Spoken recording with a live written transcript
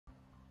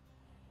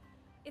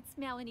It's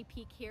Melanie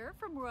Peake here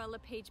from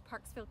LePage,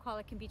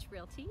 Parksville-Qualicum Beach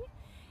Realty.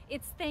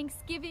 It's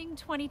Thanksgiving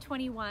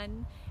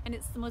 2021 and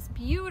it's the most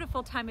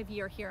beautiful time of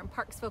year here in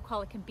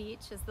Parksville-Qualicum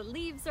Beach as the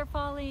leaves are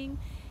falling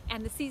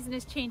and the season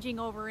is changing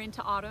over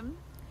into autumn.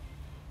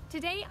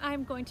 Today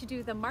I'm going to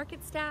do the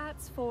market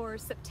stats for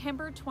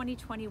September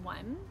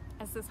 2021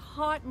 as this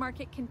hot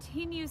market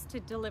continues to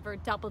deliver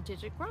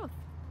double-digit growth.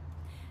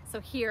 So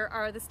here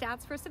are the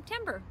stats for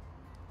September.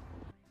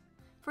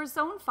 For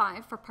Zone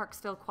 5 for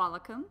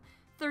Parksville-Qualicum,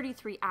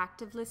 33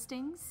 active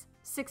listings,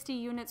 60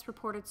 units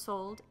reported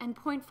sold, and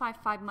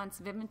 0.55 months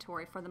of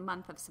inventory for the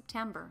month of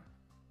September.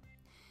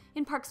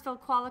 In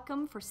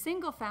Parksville-Qualicum for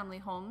single-family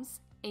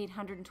homes,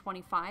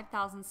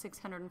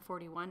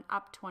 825,641,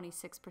 up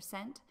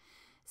 26%.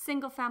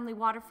 Single-family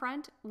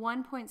waterfront,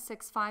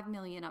 1.65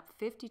 million, up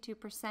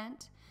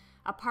 52%.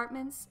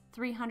 Apartments,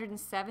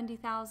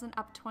 370,000,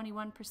 up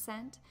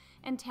 21%.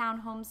 And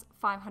townhomes,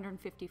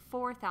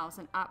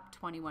 554,000, up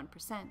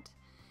 21%.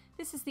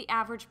 This is the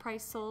average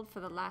price sold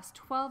for the last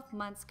 12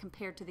 months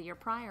compared to the year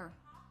prior.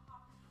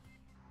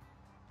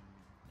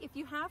 If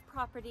you have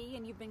property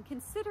and you've been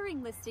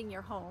considering listing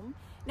your home,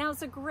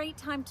 now's a great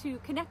time to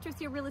connect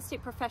with your real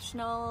estate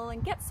professional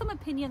and get some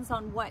opinions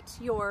on what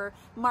your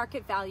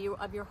market value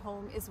of your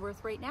home is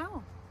worth right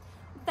now.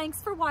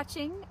 Thanks for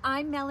watching.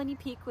 I'm Melanie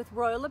Peake with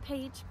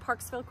LePage,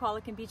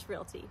 Parksville-Qualicum Beach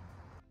Realty.